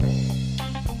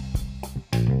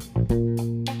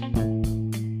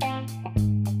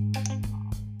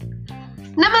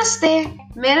नमस्ते,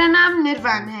 मेरा नाम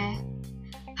निर्वाण है.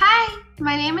 Hi,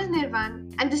 my name is Nirvan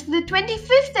and this is the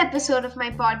 25th episode of my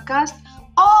podcast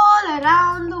All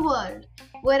Around the World,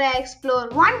 where I explore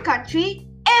one country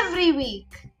every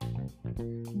week.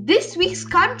 This week's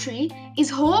country is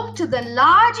home to the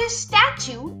largest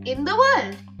statue in the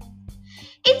world.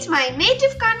 It's my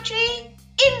native country,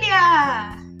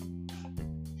 India.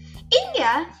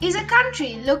 India is a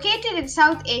country located in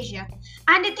South Asia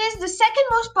and it is the second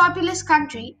most populous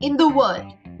country in the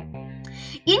world.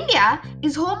 India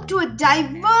is home to a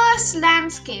diverse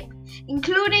landscape,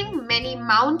 including many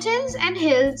mountains and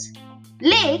hills,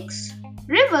 lakes,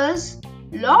 rivers,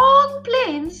 long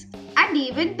plains, and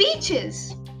even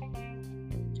beaches.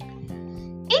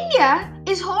 India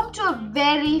is home to a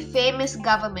very famous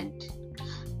government.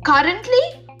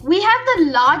 Currently, we have the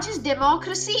largest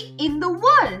democracy in the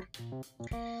world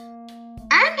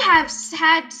and have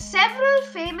had several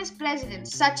famous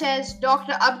presidents such as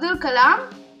Dr. Abdul Kalam,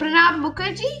 Pranab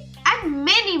Mukherjee, and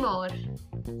many more.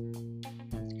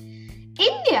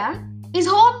 India is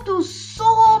home to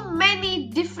so many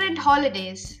different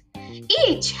holidays.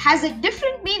 Each has a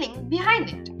different meaning behind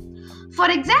it.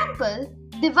 For example,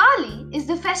 Diwali is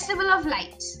the festival of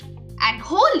lights and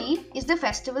Holi is the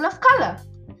festival of color.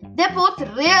 They're both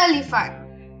really fun.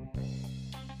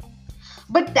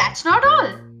 But that's not all.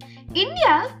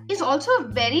 India is also a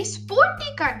very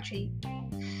sporty country.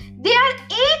 They are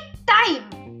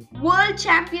 8-time world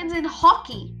champions in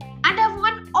hockey and have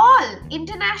won all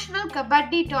international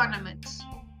kabaddi tournaments.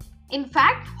 In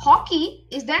fact, hockey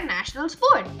is their national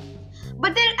sport.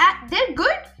 But they're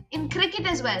good in cricket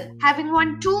as well, having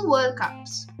won 2 World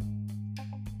Cups.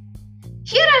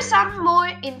 Here are some more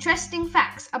interesting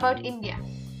facts about India.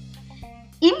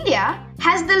 India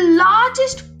has the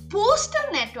largest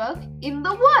postal network in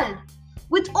the world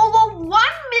with over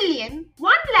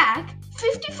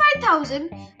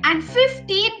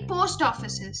 1,55,015 post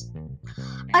offices.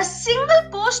 A single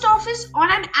post office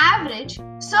on an average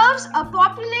serves a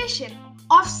population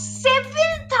of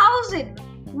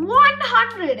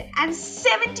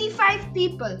 7,175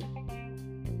 people.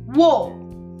 Whoa!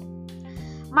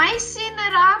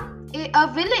 Maisinaram, a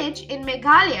village in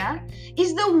Meghalaya,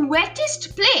 is the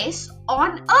wettest place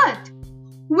on earth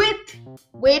with,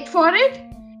 wait for it,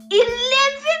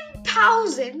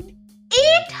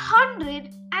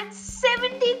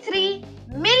 11,873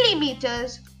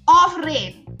 millimeters of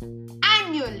rain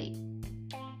annually.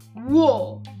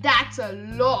 Whoa, that's a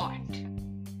lot.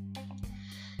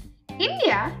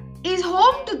 India is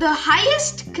home to the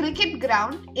highest cricket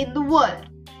ground in the world,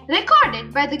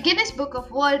 recorded by the Guinness Book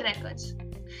of World Records.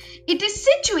 It is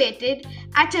situated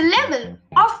at a level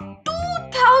of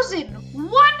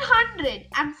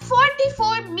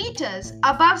 2,144 meters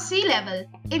above sea level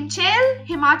in Chel,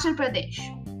 Himachal Pradesh.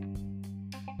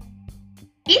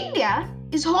 India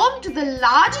is home to the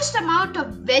largest amount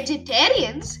of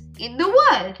vegetarians in the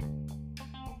world.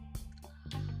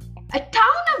 A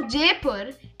town of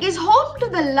Jaipur is home to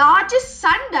the largest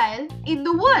sundial in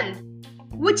the world,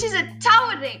 which is a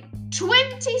towering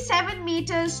 27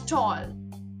 meters tall.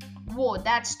 Whoa,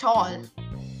 that's tall.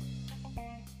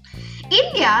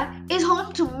 India is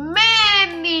home to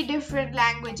many different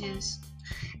languages.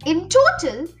 In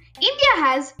total, India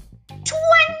has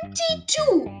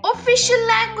 22 official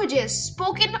languages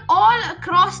spoken all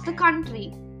across the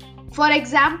country. For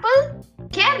example,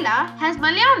 Kerala has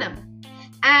Malayalam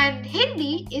and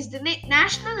Hindi is the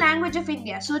national language of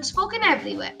India, so it's spoken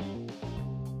everywhere.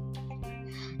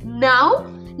 Now,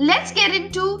 let's get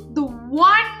into the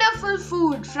wonderful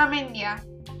food from India,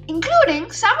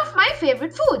 including some of my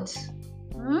favorite foods.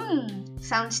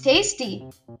 Sounds tasty.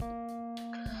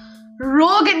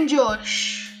 Rogan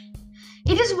Josh.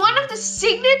 It is one of the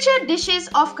signature dishes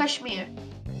of Kashmir.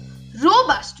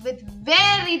 Robust with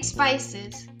varied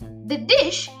spices, the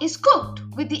dish is cooked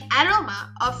with the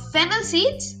aroma of fennel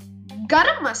seeds,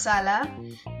 garam masala,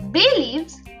 bay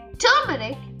leaves,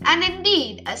 turmeric, and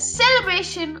indeed a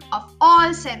celebration of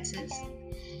all senses.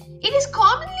 It is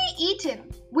commonly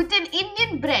eaten with an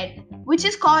Indian bread which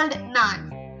is called naan.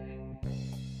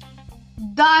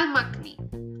 Dal makhani,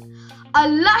 a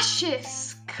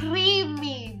luscious,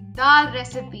 creamy dal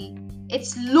recipe.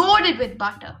 It's loaded with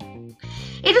butter.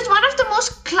 It is one of the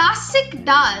most classic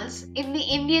dals in the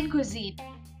Indian cuisine.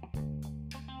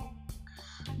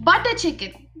 Butter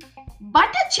chicken.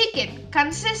 Butter chicken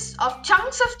consists of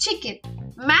chunks of chicken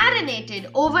marinated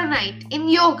overnight in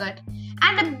yogurt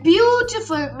and a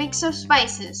beautiful mix of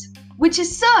spices, which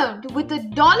is served with a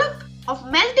dollop of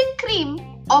melting cream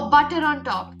or butter on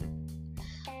top.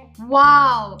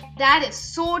 Wow, that is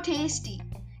so tasty.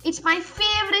 It's my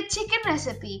favorite chicken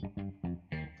recipe.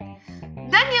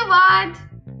 Dhanyavad!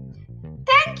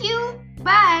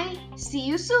 See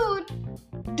you soon.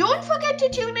 Don't forget to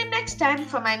tune in next time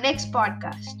for my next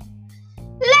podcast.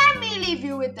 Let me leave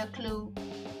you with a clue.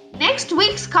 Next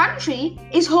week's country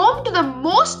is home to the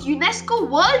most UNESCO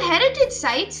World Heritage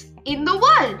Sites in the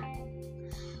world.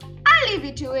 I'll leave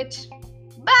you to it.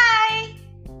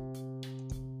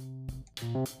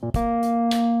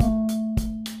 Bye.